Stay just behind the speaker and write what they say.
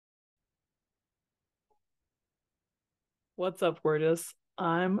What's up, gorgeous?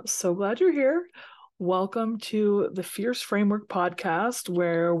 I'm so glad you're here. Welcome to the Fierce Framework podcast,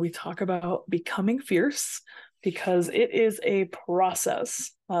 where we talk about becoming fierce because it is a process,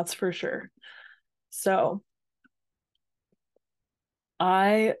 that's for sure. So,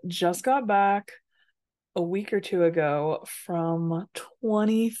 I just got back a week or two ago from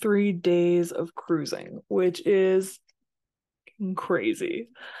 23 days of cruising, which is crazy.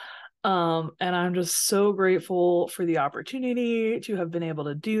 And I'm just so grateful for the opportunity to have been able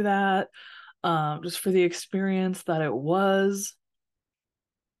to do that, just for the experience that it was.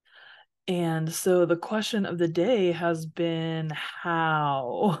 And so the question of the day has been,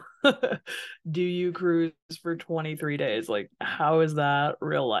 how do you cruise for 23 days? Like, how is that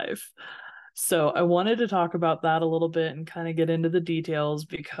real life? So I wanted to talk about that a little bit and kind of get into the details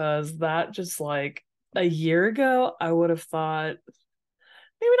because that just like a year ago, I would have thought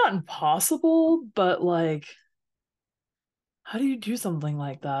maybe not impossible, but like, how do you do something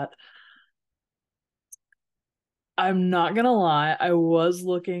like that? I'm not gonna lie, I was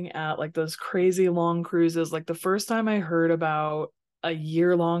looking at like those crazy long cruises. Like the first time I heard about a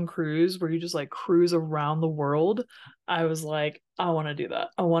year-long cruise where you just like cruise around the world, I was like, I want to do that.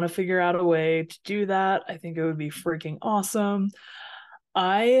 I want to figure out a way to do that. I think it would be freaking awesome.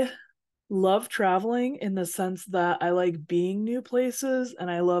 I love traveling in the sense that I like being new places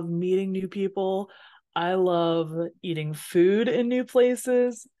and I love meeting new people. I love eating food in new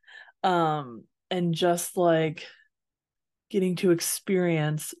places. And just like getting to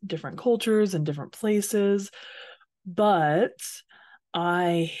experience different cultures and different places. But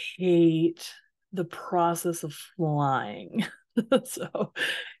I hate the process of flying. So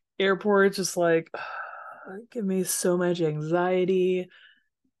airports just like give me so much anxiety.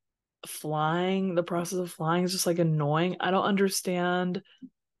 Flying, the process of flying is just like annoying. I don't understand.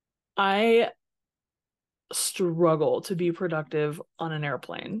 I struggle to be productive on an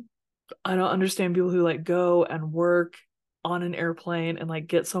airplane. I don't understand people who like go and work on an airplane and like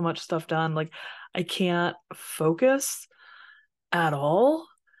get so much stuff done. Like I can't focus at all.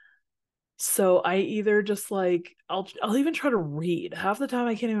 So I either just like I'll even try to read. Half the time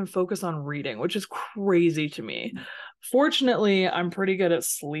I can't even focus on reading, which is crazy to me. Fortunately, I'm pretty good at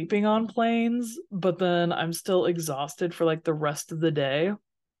sleeping on planes, but then I'm still exhausted for like the rest of the day.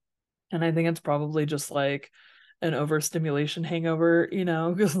 And I think it's probably just like an overstimulation hangover,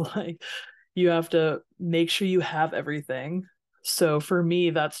 because like you have to make sure you have everything. So for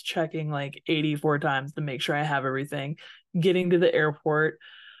me, that's checking like 84 times to make sure I have everything, getting to the airport.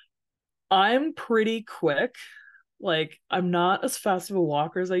 I'm pretty quick. Like, I'm not as fast of a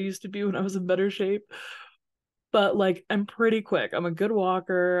walker as I used to be when I was in better shape, but like I'm pretty quick. I'm a good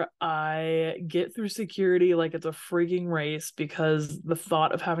walker. I get through security like it's a freaking race because the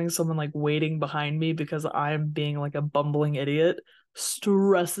thought of having someone like waiting behind me because I'm being like a bumbling idiot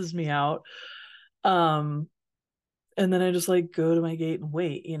stresses me out. Um and then I just like go to my gate and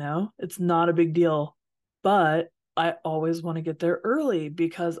wait. It's not a big deal. But I always want to get there early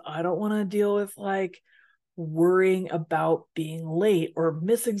because I don't want to deal with like worrying about being late or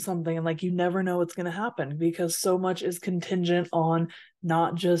missing something, and like you never know what's going to happen because so much is contingent on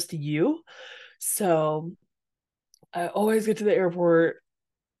not just you. So I always get to the airport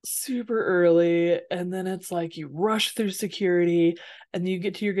super early, and then it's like you rush through security and you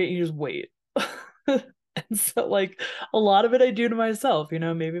get to your gate and you just wait. And so like a lot of it I do to myself,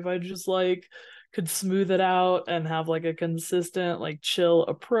 maybe if I just like could smooth it out and have like a consistent like chill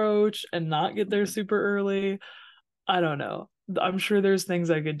approach and not get there super early. I don't know. I'm sure there's things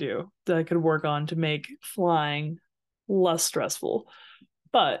I could do that I could work on to make flying less stressful.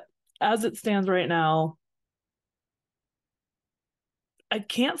 But as it stands right now, I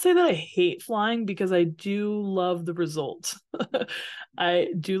can't say that I hate flying because I do love the result. I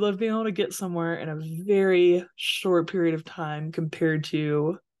do love being able to get somewhere in a very short period of time compared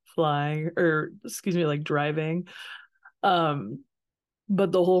to flying, or excuse me, like driving. Um,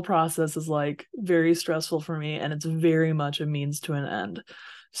 but the whole process is like very stressful for me and it's very much a means to an end.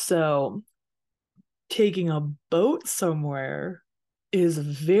 So taking a boat somewhere is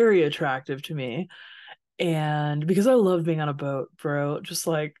very attractive to me. And because I love being on a boat, bro, just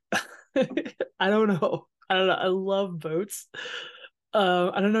like I don't know. I don't know. I love boats.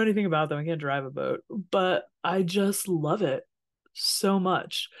 I don't know anything about them. I can't drive a boat, but I just love it so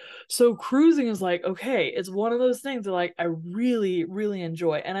much. So cruising is like, okay, it's one of those things that like I really, really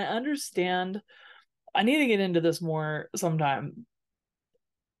enjoy. And I understand I need to get into this more sometime.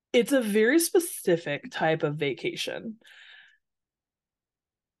 It's a very specific type of vacation,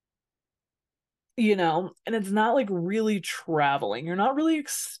 and it's not like really traveling. You're not really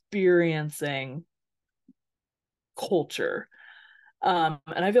experiencing culture. And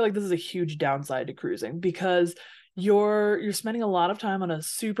I feel like this is a huge downside to cruising because you're spending a lot of time on a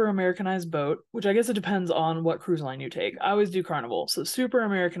super Americanized boat, which I guess it depends on what cruise line you take. I always do Carnival, so super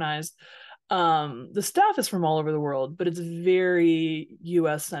Americanized. The staff is from all over the world, but it's very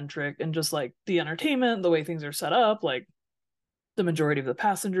US centric and just like the entertainment, the way things are set up, like the majority of the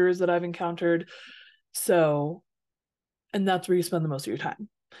passengers that I've encountered. So, and that's where you spend the most of your time.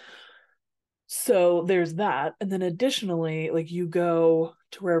 So there's that. And then additionally, like you go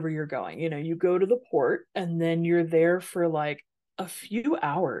to wherever you're going, you go to the port and then you're there for like a few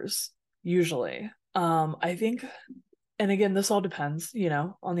hours usually. I think, and again, this all depends,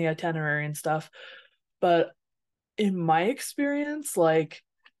 on the itinerary and stuff. But in my experience, like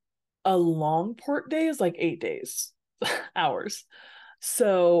a long port day is like 8 days, hours.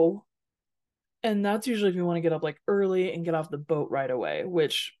 So, and that's usually if you want to get up like early and get off the boat right away,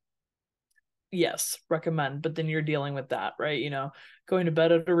 which yes, recommend, but then you're dealing with that, right? Going to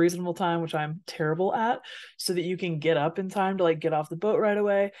bed at a reasonable time, which I'm terrible at, so that you can get up in time to like get off the boat right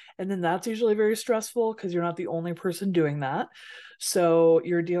away. And then that's usually very stressful because you're not the only person doing that. So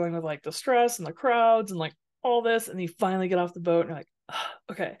you're dealing with like the stress and the crowds and like all this, and you finally get off the boat and you're like,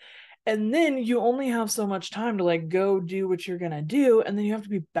 okay. And then you only have so much time to like go do what you're gonna do, and then you have to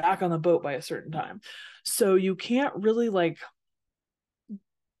be back on the boat by a certain time. So you can't really like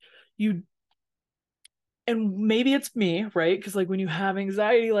you and maybe it's me, right? Because like when you have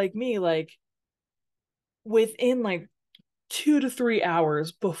anxiety like me, like within like 2 to 3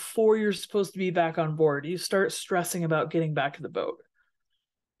 hours before you're supposed to be back on board, you start stressing about getting back to the boat.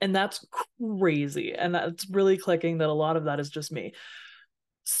 And that's crazy. And that's really clicking that a lot of that is just me.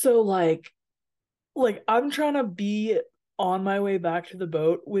 So like I'm trying to be on my way back to the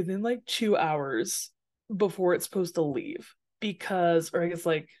boat within like 2 hours before it's supposed to leave. Because, or I guess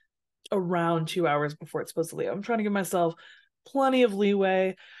like around 2 hours before it's supposed to leave. I'm trying to give myself plenty of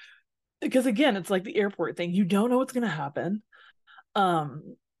leeway because again, it's like the airport thing. You don't know what's going to happen.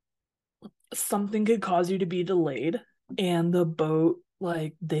 Um, Something could cause you to be delayed, and the boat,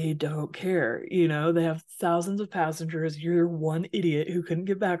 like, they don't care. They have thousands of passengers. You're one idiot who couldn't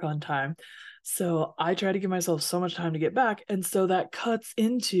get back on time. So I try to give myself so much time to get back. And so that cuts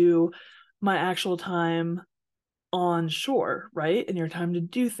into my actual time on shore, right? And your time to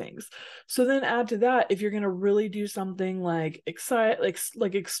do things. So then add to that, if you're going to really do something like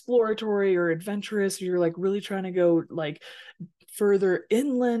like exploratory or adventurous, you're like really trying to go like further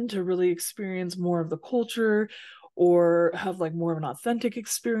inland to really experience more of the culture or have like more of an authentic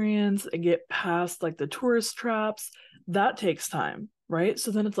experience and get past like the tourist traps, that takes time, right?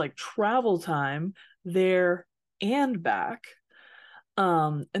 So then it's like travel time there and back.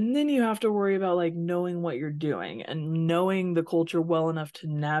 And then you have to worry about like knowing what you're doing and knowing the culture well enough to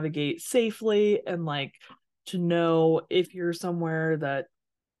navigate safely and like to know if you're somewhere that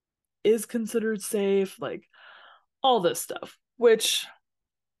is considered safe, like all this stuff, which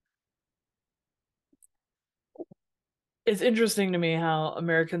is interesting to me how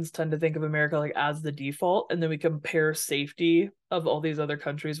Americans tend to think of America like as the default, and then we compare safety of all these other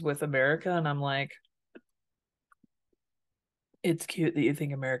countries with America, and I'm like, it's cute that you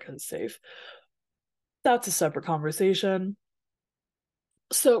think America is safe. That's a separate conversation.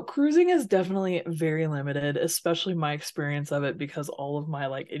 So cruising is definitely very limited, especially my experience of it because all of my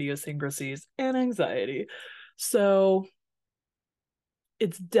like idiosyncrasies and anxiety. So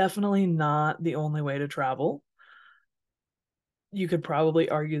it's definitely not the only way to travel. You could probably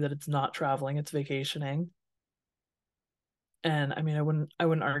argue that it's not traveling, it's vacationing. And I mean, I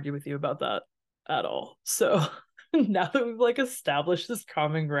wouldn't argue with you about that at all. So now that we've like established this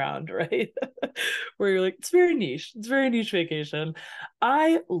common ground, right? Where you're like, it's very niche. It's very niche vacation.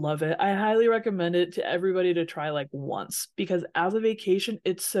 I love it. I highly recommend it to everybody to try like once because as a vacation,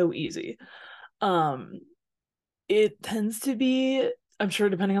 it's so easy. Um, it tends to be, I'm sure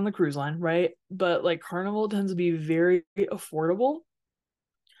depending on the cruise line, right? But like Carnival tends to be very affordable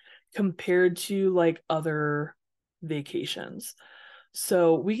compared to like other vacations.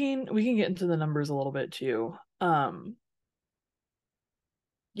 So we can get into the numbers a little bit too.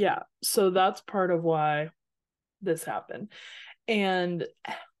 Yeah, so that's part of why this happened. And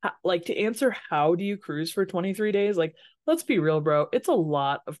like to answer how do you cruise for 23 days? Like let's be real, bro. It's a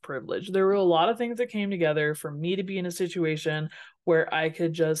lot of privilege. There were a lot of things that came together for me to be in a situation where I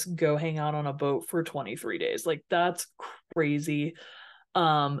could just go hang out on a boat for 23 days. Like that's crazy.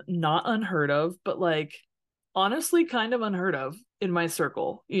 Not unheard of, but like honestly kind of unheard of in my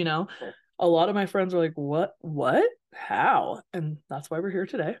circle. A lot of my friends are like, what, how? And that's why we're here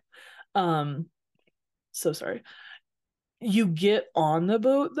today. um so sorry. You get on the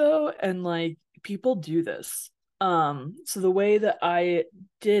boat though, and like people do this. So the way that I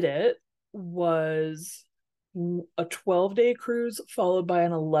did it was a 12-day cruise followed by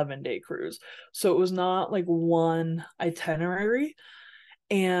an 11-day cruise. So it was not like one itinerary.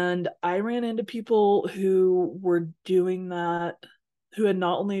 And I ran into people who were doing that, who had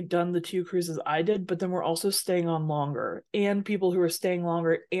not only done the 2 cruises I did, but then were also staying on longer, and people who were staying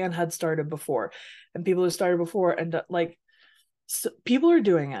longer and had started before, and people who started before. And like, so people are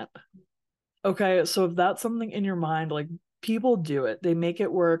doing it. Okay. So if that's something in your mind, like, people do it, they make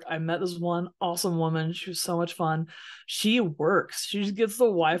it work. I met this one awesome woman. She was so much fun. She works, she just gets the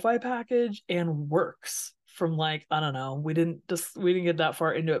Wi-Fi package and works from like, I don't know, we didn't get that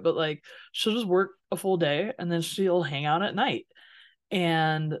far into it, but like, she'll just work a full day and then she'll hang out at night.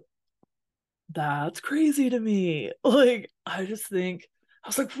 And that's crazy to me. Like, I just think, I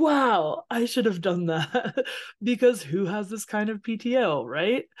was like, wow, I should have done that. Because who has this kind of PTO,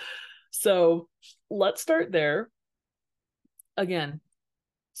 right? So let's start there. Again,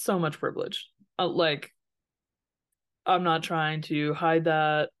 so much privilege. Like, I'm not trying to hide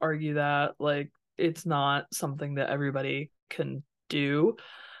that, argue that. Like, it's not something that everybody can do.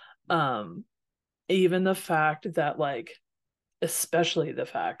 Um, Even the fact that, like, especially the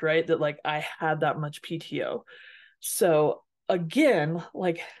fact, right, that like I had that much PTO. So again,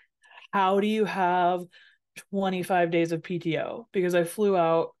 like, how do you have 25 days of PTO? Because I flew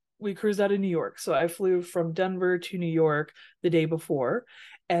out, we cruised out of New York. So I flew from Denver to New York the day before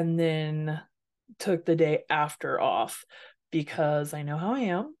and then took the day after off because I know how I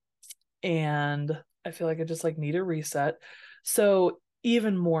am and I feel like I just like need a reset. So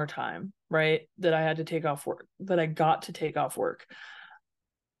even more time, right? That I had to take off work, that I got to take off work.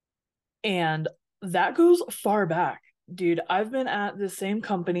 And that goes far back, dude. I've been at the same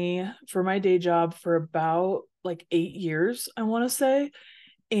company for my day job for about like 8 years, I want to say.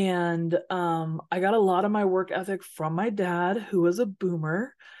 And I got a lot of my work ethic from my dad, who was a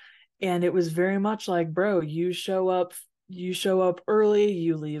boomer. And it was very much like, bro, you show up early,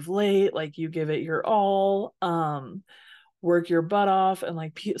 you leave late, like you give it your all, work your butt off, and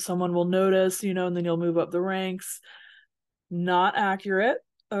like someone will notice, and then you'll move up the ranks. Not accurate.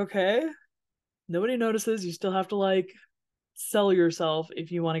 Okay. Nobody notices. You still have to like sell yourself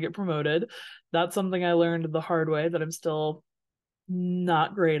if you want to get promoted. That's something I learned the hard way that I'm still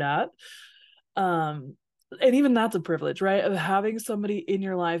not great at. Um, and even that's a privilege, right? Of having somebody in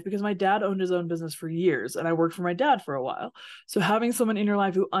your life, because my dad owned his own business for years and I worked for my dad for a while. So having someone in your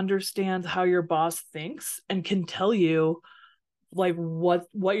life who understands how your boss thinks and can tell you like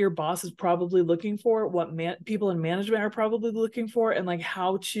what your boss is probably looking for, what people in management are probably looking for, and like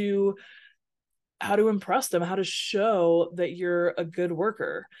how to impress them, how to show that you're a good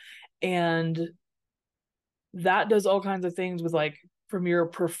worker. And that does all kinds of things with like from your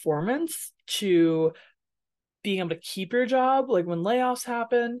performance to being able to keep your job, like when layoffs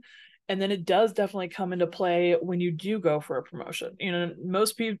happen. And then it does definitely come into play when you do go for a promotion.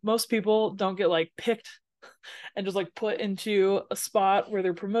 Most people don't get like picked and just like put into a spot where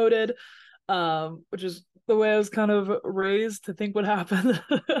they're promoted, which is the way I was kind of raised to think would happen.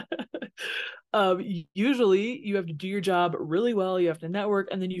 Usually you have to do your job really well, you have to network,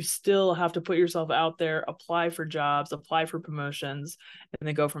 and then you still have to put yourself out there, apply for jobs, apply for promotions, and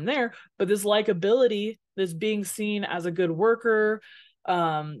then go from there. But this likability, this being seen as a good worker,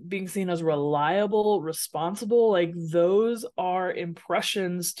 being seen as reliable, responsible, like those are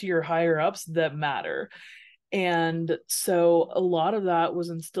impressions to your higher ups that matter. And so a lot of that was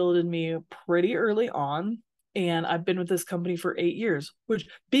instilled in me pretty early on. And I've been with this company for 8 years, which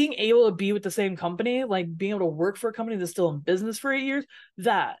being able to be with the same company, like being able to work for a company that's still in business for 8 years,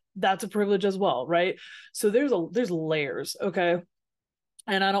 that's a privilege as well, right? So there's layers, okay?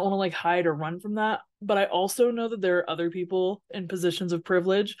 And I don't want to like hide or run from that, but I also know that there are other people in positions of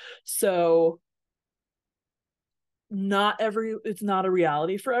privilege. So it's not a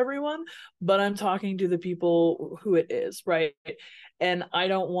reality for everyone, but I'm talking to the people who it is, right? And I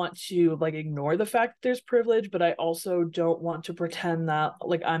don't want to like ignore the fact that there's privilege, but I also don't want to pretend that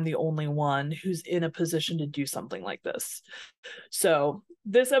like I'm the only one who's in a position to do something like this. So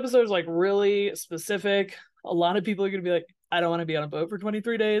this episode is like really specific. A lot of people are going to be like, I don't want to be on a boat for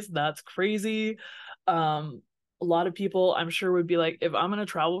 23 days. That's crazy. A lot of people I'm sure would be like, if I'm going to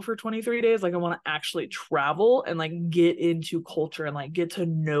travel for 23 days, like I want to actually travel and like get into culture and like get to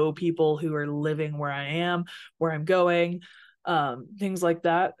know people who are living where I am, where I'm going, things like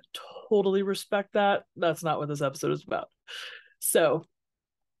that. Totally respect that. That's not what this episode is about. So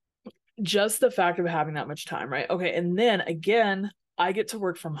just the fact of having that much time, right? Okay. And then again, I get to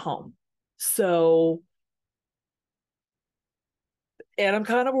work from home. So, and I'm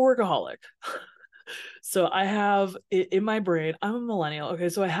kind of a workaholic. So I have it in my brain. I'm a millennial. Okay.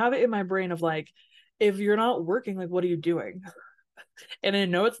 So I have it in my brain of like, if you're not working, like, what are you doing? And I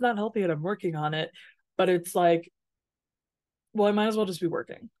know it's not healthy and I'm working on it, but it's like, well, I might as well just be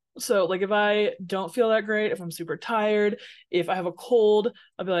working. So, like, if I don't feel that great, if I'm super tired, if I have a cold,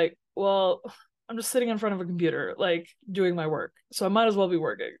 I'll be like, well, I'm just sitting in front of a computer, like, doing my work. So I might as well be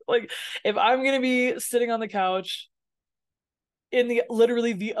working. Like, if I'm going to be sitting on the couch in the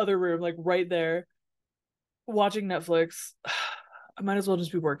literally the other room, like right there, watching Netflix, I might as well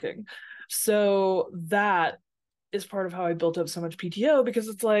just be working. So that is part of how I built up so much PTO because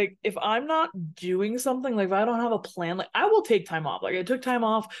it's like if I'm not doing something, like if I don't have a plan, like I will take time off. Like I took time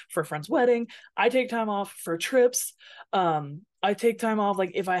off for a friend's wedding. I take time off for trips. I take time off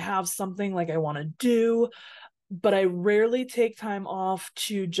like if I have something like I want to do, but I rarely take time off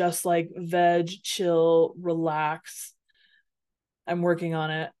to just like veg, chill, relax. I'm working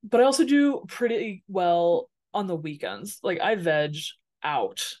on it. But I also do pretty well on the weekends. Like I veg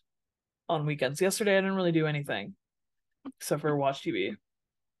out on weekends. Yesterday I didn't really do anything except for watch TV.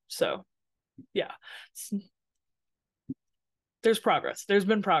 So yeah, there's progress. There's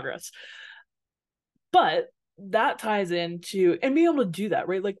been progress. But that ties into and being able to do that,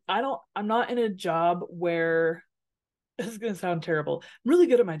 right? Like I'm not in a job where this is gonna sound terrible. I'm really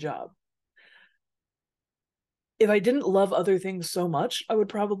good at my job. If I didn't love other things so much, I would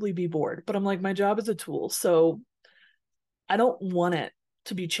probably be bored. But I'm like, my job is a tool. So I don't want it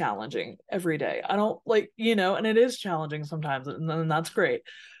to be challenging every day. I don't like, and it is challenging sometimes, and that's great.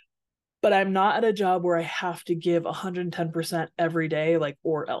 But I'm not at a job where I have to give 110% every day, like,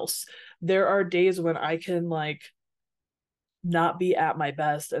 or else. There are days when I can, like, not be at my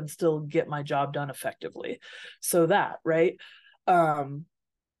best and still get my job done effectively. So that, right? Um,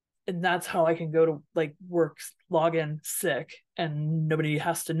 and that's how I can go to like work, log in sick, and nobody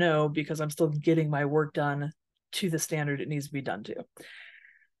has to know because I'm still getting my work done to the standard it needs to be done to.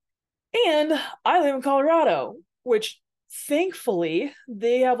 And I live in Colorado, which thankfully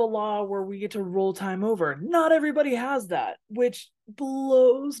they have a law where we get to roll time over. Not everybody has that, which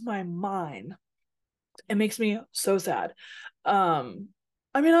blows my mind. It makes me so sad.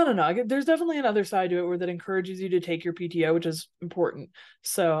 I mean, I don't know. There's definitely another side to it where that encourages you to take your PTO, which is important.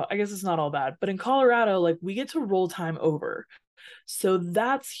 So I guess it's not all bad. But in Colorado, like we get to roll time over. So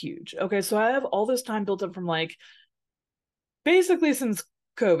that's huge. Okay, so I have all this time built up from like basically since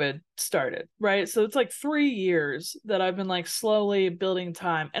COVID started, right? So it's like 3 years that I've been like slowly building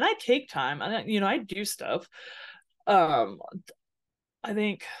time, and I take time, and I do stuff. Um, I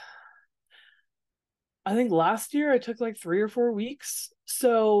think last year I took like 3 or 4 weeks.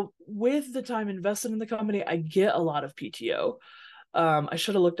 So with the time invested in the company, I get a lot of PTO. I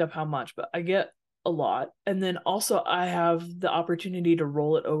should have looked up how much, but I get a lot. And then also I have the opportunity to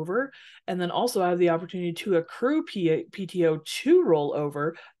roll it over. And then also I have the opportunity to accrue PTO to roll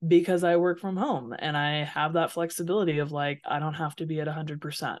over because I work from home and I have that flexibility of like, I don't have to be at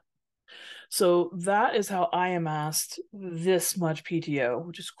 100%. So that is how I amassed this much PTO,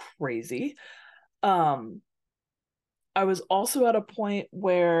 which is crazy. Um, I was also at a point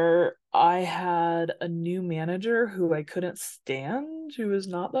where I had a new manager who I couldn't stand, who was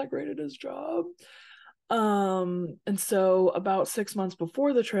not that great at his job. And so about 6 months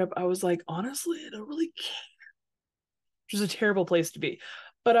before the trip, I was like, honestly, I don't really care. Which is a terrible place to be.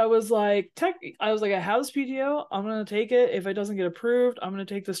 But I was like, I have this PTO, I'm gonna take it. If it doesn't get approved, I'm gonna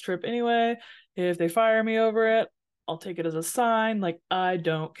take this trip anyway. If they fire me over it, I'll take it as a sign. Like, I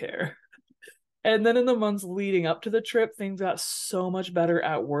don't care. And then in the months leading up to the trip, things got so much better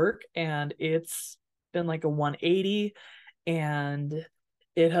at work, and it's been like a 180, and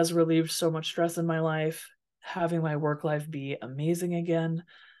it has relieved so much stress in my life, having my work life be amazing again.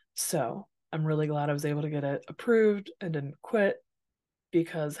 So I'm really glad I was able to get it approved and didn't quit,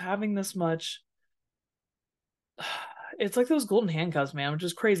 because having this much, it's like those golden handcuffs, man, which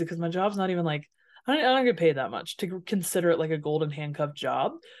is crazy because my job's not even like, I don't get paid that much to consider it like a golden handcuff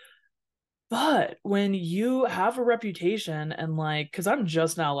job. But when you have a reputation and like, because I'm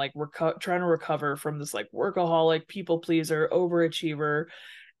just now like trying to recover from this like workaholic, people pleaser, overachiever.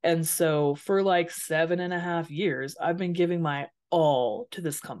 And so for like 7.5 years, I've been giving my all to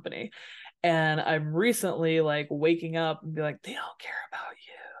this company. And I'm recently like waking up and be like, they don't care about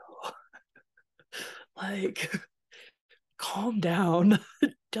you. Like, calm down.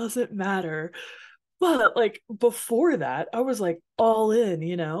 It doesn't matter. But like before that, I was like all in.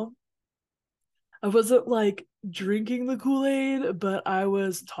 I wasn't like drinking the Kool-Aid, but I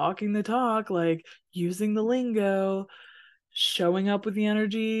was talking the talk, like using the lingo, showing up with the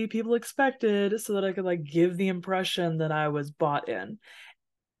energy people expected so that I could like give the impression that I was bought in.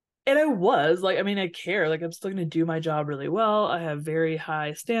 And I was like, I mean, I care. Like, I'm still going to do my job really well. I have very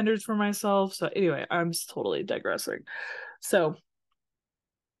high standards for myself. So, anyway, I'm just totally digressing. So,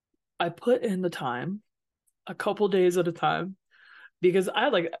 I put in the time a couple days at a time because I,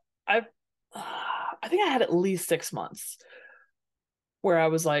 I think I had at least 6 months where I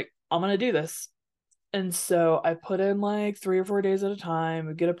was like, I'm going to do this. And so I put in like 3 or 4 days at a time,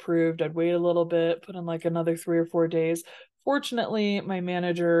 would get approved. I'd wait a little bit, put in like another 3 or 4 days. Fortunately, my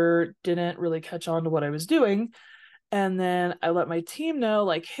manager didn't really catch on to what I was doing. And then I let my team know,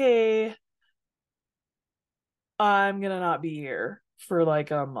 like, hey, I'm gonna not be here for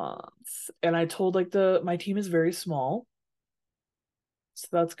like a month. And I told like the my team is very small. So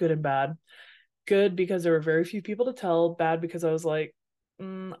that's good and bad. Good because there were very few people to tell, bad because I was like,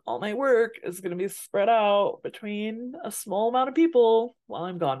 all my work is going to be spread out between a small amount of people while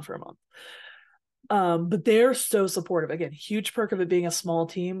I'm gone for a month. But they're so supportive. Again, huge perk of it being a small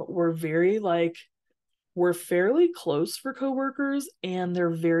team. We're fairly close for coworkers and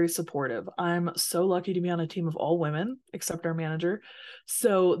they're very supportive. I'm so lucky to be on a team of all women except our manager.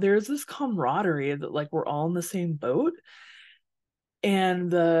 So there's this camaraderie that like we're all in the same boat.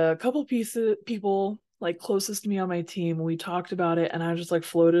 And the couple pieces people like closest to me on my team, we talked about it and I just like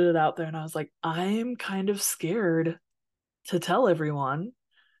floated it out there and I was like, I'm kind of scared to tell everyone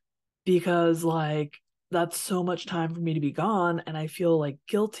because like that's so much time for me to be gone and I feel like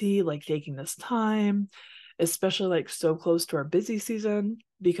guilty like taking this time, especially like so close to our busy season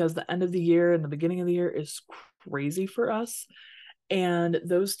because the end of the year and the beginning of the year is crazy for us. And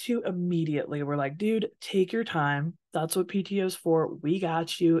those two immediately were like, dude, take your time. That's what PTO's for. We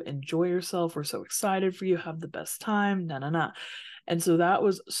got you. Enjoy yourself. We're so excited for you. Have the best time. Nah, nah, nah. And so that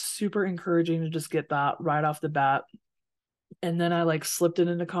was super encouraging to just get that right off the bat. And then I like slipped it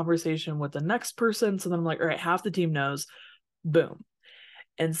into conversation with the next person. So then I'm like, all right, half the team knows. Boom.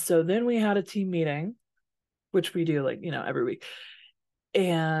 And so then we had a team meeting, which we do like, every week.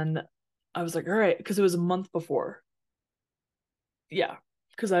 And I was like, all right, because it was a month before. Yeah,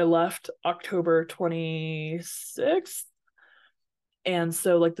 because I left October 26th. And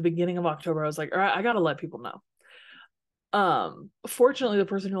so like the beginning of October, I was like, all right, I gotta let people know. Fortunately, the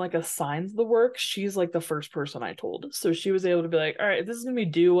person who like assigns the work, she's like the first person I told. So she was able to be like, all right, this is gonna be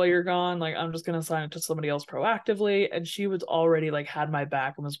due while you're gone. Like, I'm just gonna assign it to somebody else proactively. And she was already like had my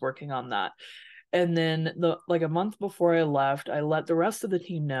back and was working on that. And then the like a month before I left, I let the rest of the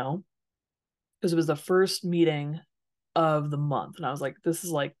team know because it was the first meeting of the month. And I was like, this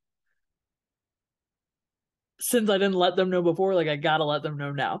is like since I didn't let them know before, like I gotta let them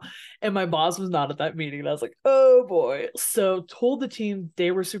know now. And my boss was not at that meeting. And I was like, oh boy. So told the team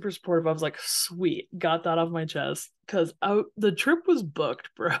they were super supportive. I was like, sweet, got that off my chest. Cause the trip was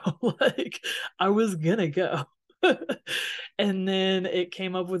booked, bro. Like I was gonna go. And then it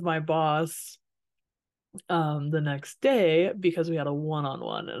came up with my boss the next day because we had a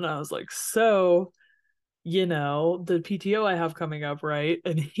one-on-one. And I was like, so, the PTO I have coming up, right?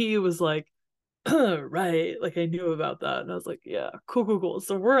 And he was like, right, like I knew about that and I was like, yeah, cool, cool, cool,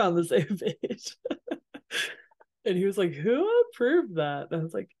 so we're on the same page. And he was like, who approved that? And I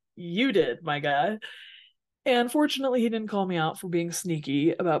was like, you did, my guy. And fortunately he didn't call me out for being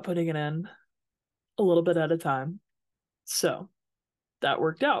sneaky about putting it in a little bit at a time, so that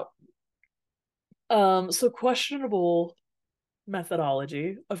worked out. So questionable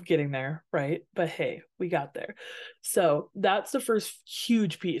methodology of getting there, right? But hey, we got there. So that's the first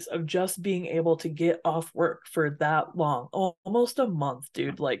huge piece of just being able to get off work for that long, almost a month,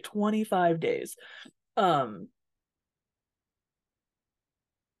 dude, like 25 days. Um,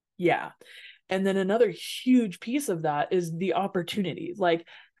 yeah. And then another huge piece of that is the opportunity. Like,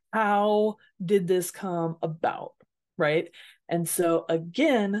 how did this come about? Right. And so,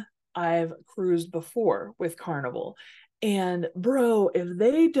 again, I've cruised before with Carnival. And, bro, if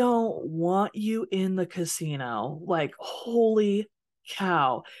they don't want you in the casino, like, holy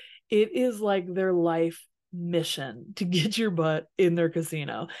cow, it is like their life mission to get your butt in their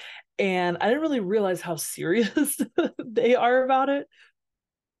casino. And I didn't really realize how serious they are about it,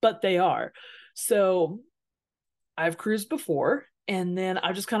 but they are. So I've cruised before and then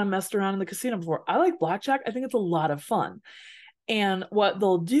I just kind of messed around in the casino before. I like blackjack. I think it's a lot of fun. And what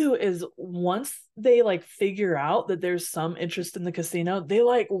they'll do is once they like figure out that there's some interest in the casino,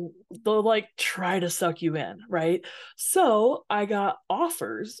 they'll like try to suck you in, right? So I got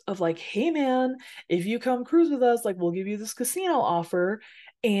offers of like, hey man, if you come cruise with us, like we'll give you this casino offer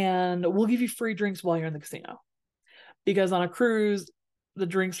and we'll give you free drinks while you're in the casino. Because on a cruise, the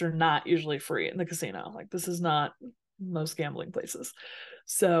drinks are not usually free in the casino. Like this is not most gambling places.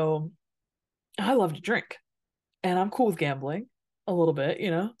 So I love to drink and I'm cool with gambling. a little bit,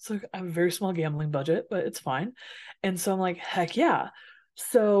 you know. So I have a very small gambling budget, but it's fine. And so I'm like, heck yeah.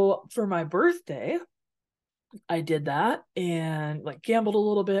 So for my birthday, I did that and like gambled a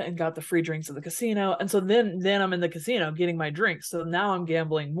little bit and got the free drinks at the casino. And so then I'm in the casino getting my drinks. So now I'm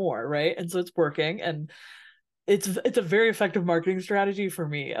gambling more, right? And so it's working, and it's a very effective marketing strategy for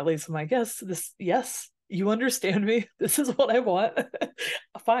me. At least I'm like, yes, you understand me. This is what I want.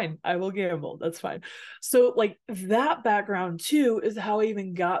 Fine, I will gamble. That's fine. So like that background too is how I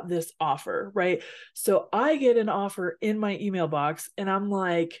even got this offer, right? So I get an offer in my email box and I'm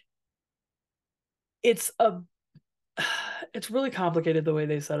like, it's a it's really complicated the way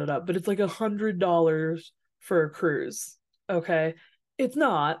they set it up, but it's like $100 for a cruise. Okay. It's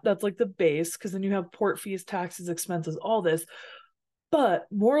not. That's like the base, because then you have port fees, taxes, expenses, all this. But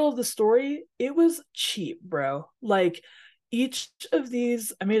moral of the story, it was cheap, bro. Like each of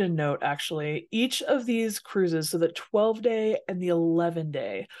these, I made a note actually, each of these cruises, so the 12-day and the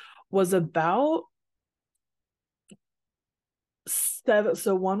 11-day, was about seven.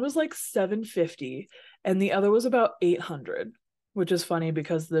 So one was like 750 and the other was about 800, which is funny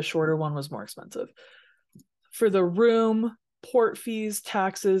because the shorter one was more expensive. For the room, port fees,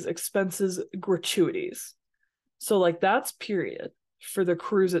 taxes, expenses, gratuities. So like that's period for the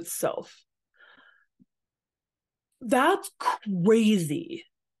cruise itself. That's crazy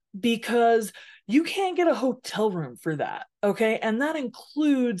because you can't get a hotel room for that. Okay. And that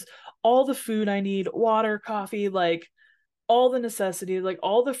includes all the food I need, water, coffee, like all the necessities, like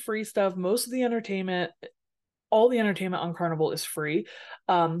all the free stuff, most of the entertainment, all the entertainment on Carnival is free.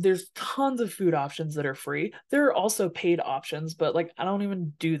 There's tons of food options that are free. There are also paid options, but like I don't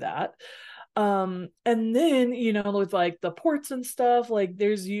even do that. And then, you know, with like the ports and stuff, like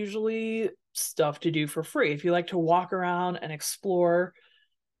there's usually stuff to do for free. If you like to walk around and explore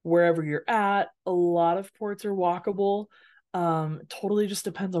wherever you're at, a lot of ports are walkable. Totally just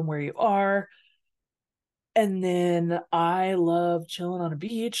depends on where you are. And then I love chilling on a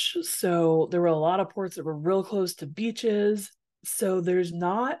beach. So there were a lot of ports that were real close to beaches. So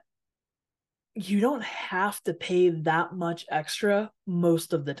you don't have to pay that much extra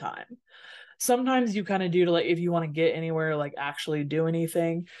most of the time. Sometimes you kind of do to like if you want to get anywhere, like actually do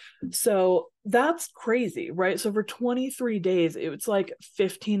anything. So that's crazy, right? So for 23 days, it was like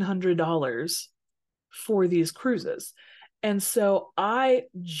 $1,500 for these cruises. And so I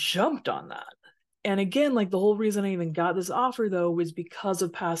jumped on that. And again, like the whole reason I even got this offer though was because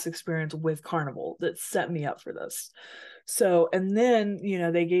of past experience with Carnival that set me up for this. So, and then, you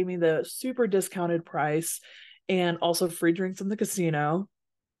know, they gave me the super discounted price and also free drinks in the casino.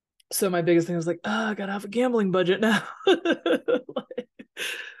 So my biggest thing was like, oh, I gotta have a gambling budget now.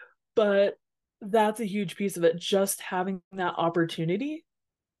 But that's a huge piece of it. Just having that opportunity,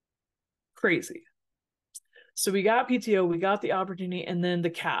 crazy. So we got PTO, we got the opportunity, and then the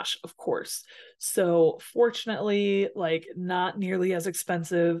cash, of course. So fortunately, like not nearly as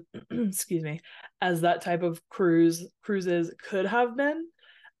expensive, excuse me, as that type of cruises could have been.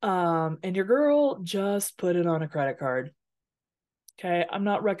 And your girl just put it on a credit card. Okay. I'm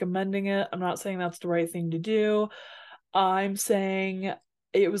not recommending it. I'm not saying that's the right thing to do. I'm saying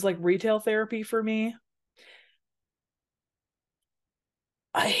it was like retail therapy for me.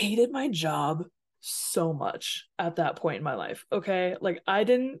 I hated my job so much at that point in my life. Okay. Like I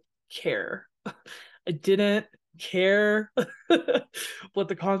didn't care. I didn't care what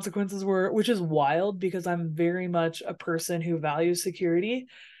the consequences were, which is wild because I'm very much a person who values security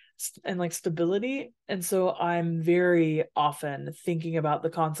and like stability. And so I'm very often thinking about the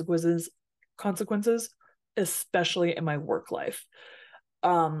consequences, especially in my work life.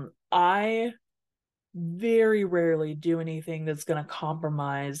 I very rarely do anything that's going to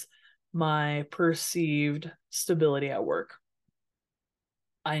compromise my perceived stability at work.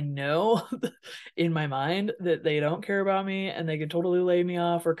 I know in my mind that they don't care about me and they could totally lay me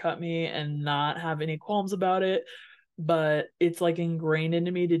off or cut me and not have any qualms about it. But it's like ingrained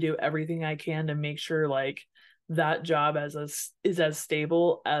into me to do everything I can to make sure like that job is as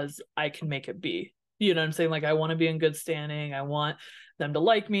stable as I can make it be. You know what I'm saying? Like I want to be in good standing. I want them to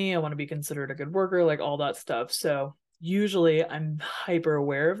like me. I want to be considered a good worker, like all that stuff. So usually I'm hyper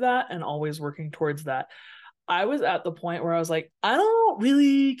aware of that and always working towards that. I was at the point where I was like, I don't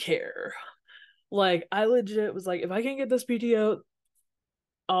really care. Like, I legit was like, if I can't get this PTO,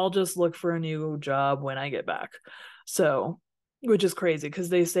 I'll just look for a new job when I get back. So, which is crazy because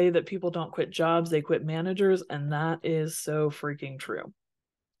they say that people don't quit jobs, they quit managers. And that is so freaking true.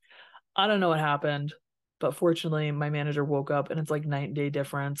 I don't know what happened, but fortunately, my manager woke up and it's like night and day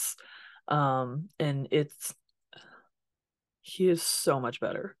difference. And he is so much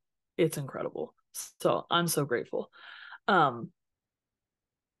better. It's incredible. So I'm so grateful. Um,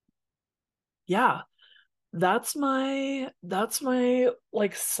 yeah, that's my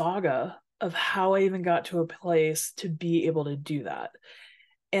like saga of how I even got to a place to be able to do that.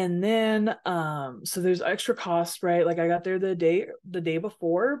 And then so there's extra costs, right? Like I got there the day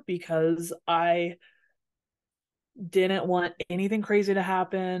before because I didn't want anything crazy to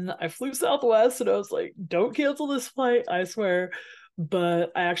happen. I flew Southwest and I was like, don't cancel this flight, I swear.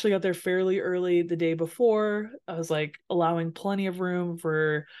 But I actually got there fairly early the day before. I was like allowing plenty of room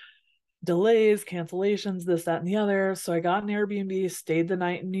for delays, cancellations, this, that, and the other. So I got an Airbnb, stayed the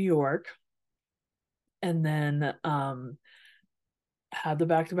night in New York, and then had the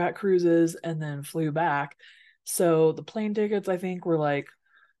back-to-back cruises and then flew back. So the plane tickets, I think, were like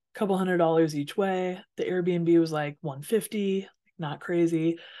a couple $100 each way. The Airbnb was like 150, not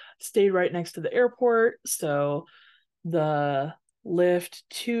crazy. Stayed right next to the airport, so the lift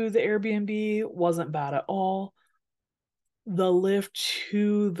to the Airbnb wasn't bad at all. The lift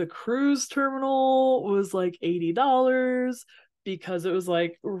to the cruise terminal was like $80 because it was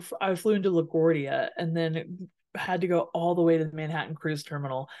like I flew into LaGuardia and then had to go all the way to the Manhattan cruise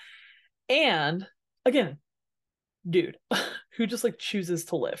terminal. And again, dude, who just like chooses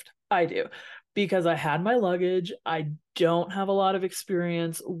to lift? I do because I had my luggage. I don't have a lot of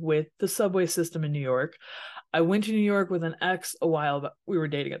experience with the subway system in New York. I went to New York with an ex a while back. We were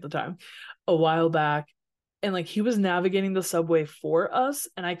dating at the time, a while back, and like he was navigating the subway for us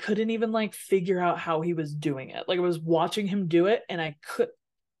and I couldn't even like figure out how he was doing it. Like I was watching him do it and I could,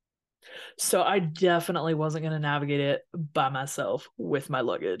 so I definitely wasn't going to navigate it by myself with my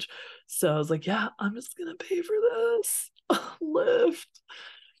luggage. So I was like, yeah, I'm just going to pay for this lift.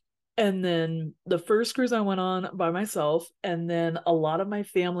 And then the first cruise I went on by myself, and then a lot of my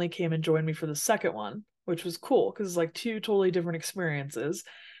family came and joined me for the second one, which was cool because it's like two totally different experiences.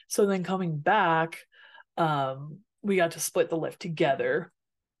 So then coming back, we got to split the lift together,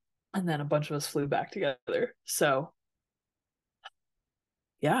 and then a bunch of us flew back together. So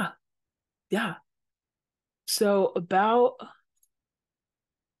yeah, yeah. So about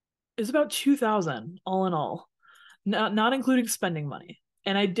 2000 all in all, not including spending money.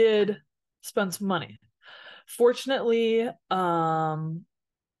 And I did spend some money. Fortunately, I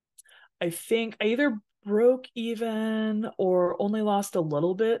think I either broke even or only lost a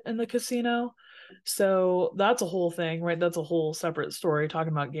little bit in the casino. So that's a whole thing, right? That's a whole separate story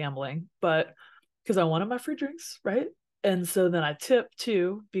talking about gambling. But because I wanted my free drinks, right? And so then I tipped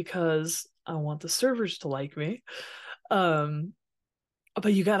too because I want the servers to like me. Um,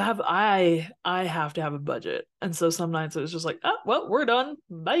 but you gotta have I have to have a budget. And so some nights it was just like, oh well, we're done.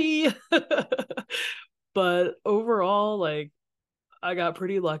 Bye. But overall, like I got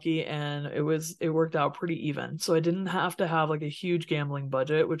pretty lucky and it worked out pretty even. So I didn't have to have like a huge gambling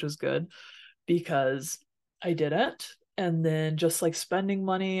budget, which was good because I didn't. And then just like spending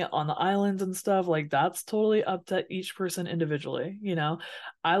money on the islands and stuff, like that's totally up to each person individually, you know.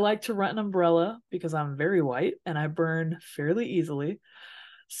 I like to rent an umbrella because I'm very white and I burn fairly easily.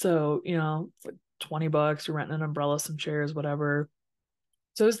 So, you know, it's like $20, you're renting an umbrella, some chairs, whatever.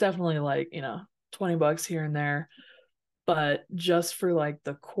 So it's definitely like, you know, $20 here and there. But just for like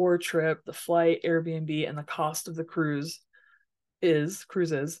the core trip, the flight, Airbnb, and the cost of the cruises,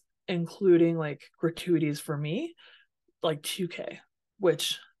 including like gratuities for me, like 2K,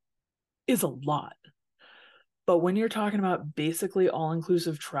 which is a lot. But when you're talking about basically all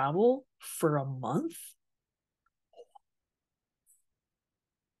inclusive travel for a month,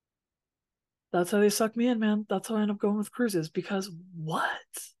 that's how they suck me in, man. That's how I end up going with cruises because what?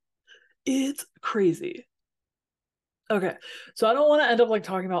 It's crazy. Okay. So I don't want to end up like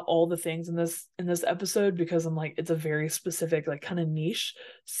talking about all the things in this episode because I'm like it's a very specific like kind of niche.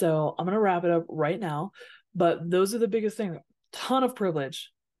 So I'm going to wrap it up right now, but those are the biggest thing. Ton of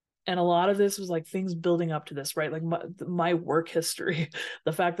privilege. And a lot of this was like things building up to this, right? Like my work history,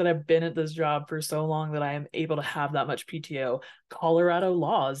 the fact that I've been at this job for so long that I am able to have that much PTO, Colorado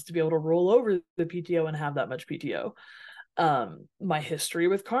laws to be able to roll over the PTO and have that much PTO, my history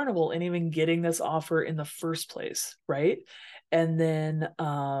with Carnival and even getting this offer in the first place, right? And then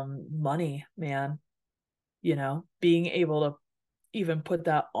money, man, you know, being able to even put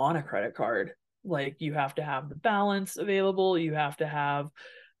that on a credit card. Like you have to have the balance available, you have to have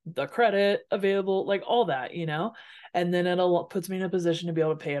the credit available, like all that, you know, and then it puts me in a position to be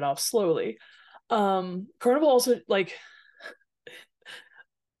able to pay it off slowly. Carnival also like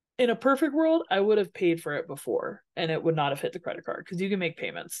in a perfect world, I would have paid for it before and it would not have hit the credit card because you can make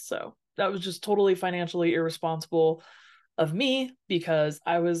payments. So that was just totally financially irresponsible of me because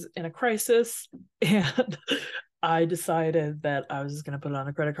I was in a crisis and I decided that I was just going to put it on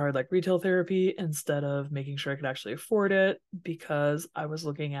a credit card like retail therapy instead of making sure I could actually afford it because I was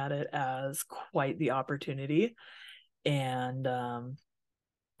looking at it as quite the opportunity. And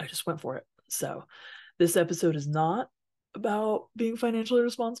I just went for it. So this episode is not about being financially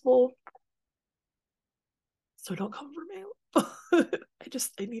responsible. So don't come for me.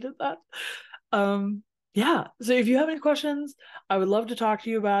 I needed that. Yeah. So if you have any questions, I would love to talk to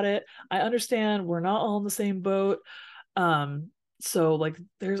you about it. I understand we're not all in the same boat. Um, so like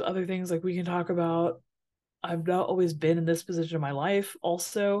there's other things like we can talk about. I've not always been in this position in my life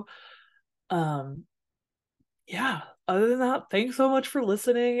also. Um, yeah. Other than that, thanks so much for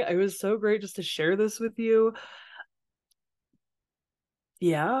listening. It was so great just to share this with you.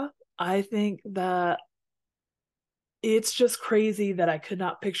 Yeah, I think that it's just crazy that I could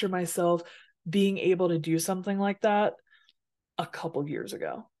not picture myself being able to do something like that a couple years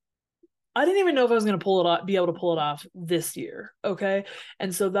ago. I didn't even know if I was going to pull it off, be able to pull it off this year. Okay.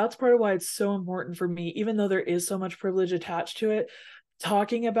 And so that's part of why it's so important for me, even though there is so much privilege attached to it,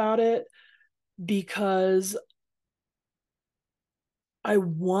 talking about it because I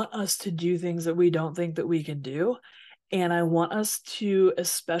want us to do things that we don't think that we can do. And I want us to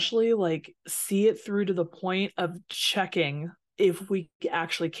especially like see it through to the point of checking if we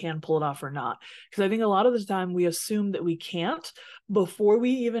actually can pull it off or not. Because I think a lot of the time we assume that we can't before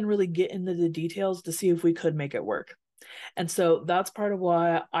we even really get into the details to see if we could make it work. And so that's part of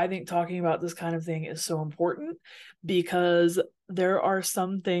why I think talking about this kind of thing is so important because there are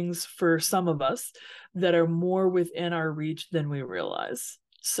some things for some of us that are more within our reach than we realize.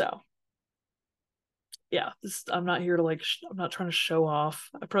 So yeah, I'm not here to like, I'm not trying to show off.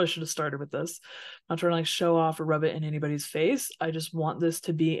 I probably should have started with this. I'm not trying to like show off or rub it in anybody's face. I just want this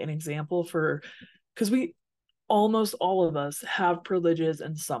to be an example for, because we almost all of us have privileges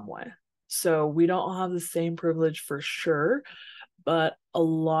in some way. So we don't have the same privilege for sure, but a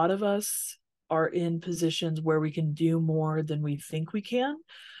lot of us are in positions where we can do more than we think we can.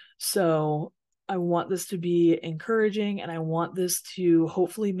 So I want this to be encouraging and I want this to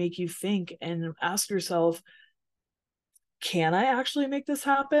hopefully make you think and ask yourself, can I actually make this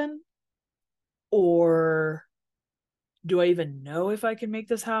happen? Or do I even know if I can make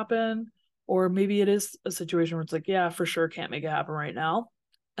this happen? Or maybe it is a situation where it's like, yeah, for sure can't make it happen right now.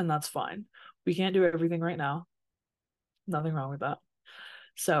 And that's fine. We can't do everything right now. Nothing wrong with that.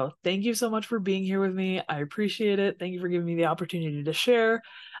 So thank you so much for being here with me. I appreciate it. Thank you for giving me the opportunity to share.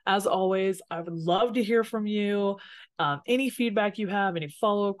 As always, I would love to hear from you. Any feedback you have, any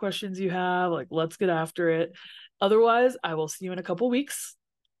follow-up questions you have, like let's get after it. Otherwise, I will see you in a couple weeks.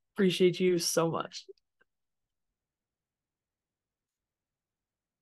 Appreciate you so much.